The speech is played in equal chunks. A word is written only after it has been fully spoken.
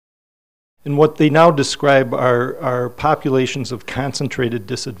And what they now describe are populations of concentrated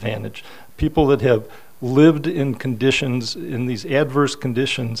disadvantage, people that have lived in conditions, in these adverse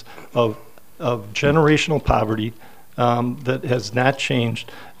conditions of generational poverty that has not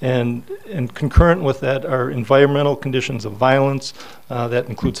changed. And concurrent with that are environmental conditions of violence. That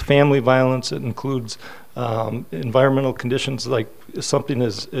includes family violence. It includes environmental conditions like something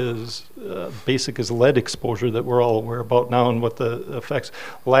as basic as lead exposure that we're all aware about now and what the effects,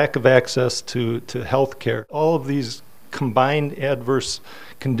 lack of access to health care. All of these combined adverse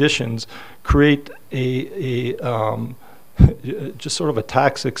conditions create just sort of a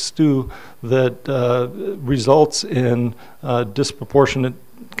toxic stew that results in disproportionate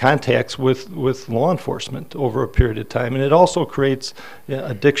contacts with law enforcement over a period of time. And it also creates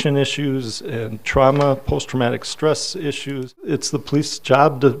addiction issues and trauma, post-traumatic stress issues. It's the police's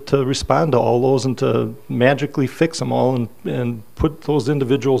job to respond to all those and to magically fix them all and put those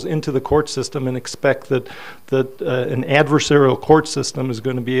individuals into the court system and expect that an adversarial court system is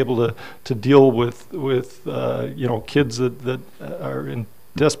going to be able to deal with kids that are in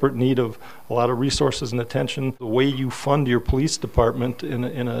desperate need of a lot of resources and attention. The way you fund your police department in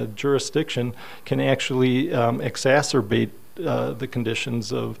a jurisdiction can actually exacerbate the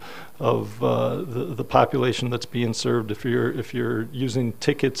conditions of the population that's being served. If you're using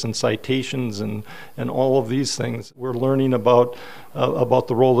tickets and citations and all of these things, we're learning about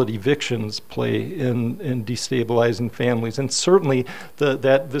the role that evictions play in destabilizing families, and certainly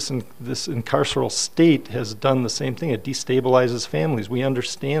this incarceral state has done the same thing. It destabilizes families. We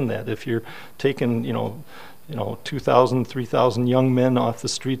understand that. If you're taking 2,000, 3,000 young men off the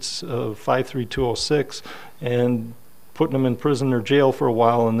streets of 53206 and putting them in prison or jail for a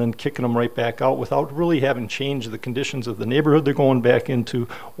while and then kicking them right back out without really having changed the conditions of the neighborhood they're going back into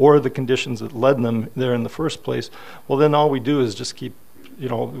or the conditions that led them there in the first place, well, then all we do is just keep,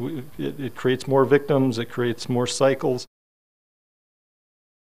 it creates more victims, it creates more cycles.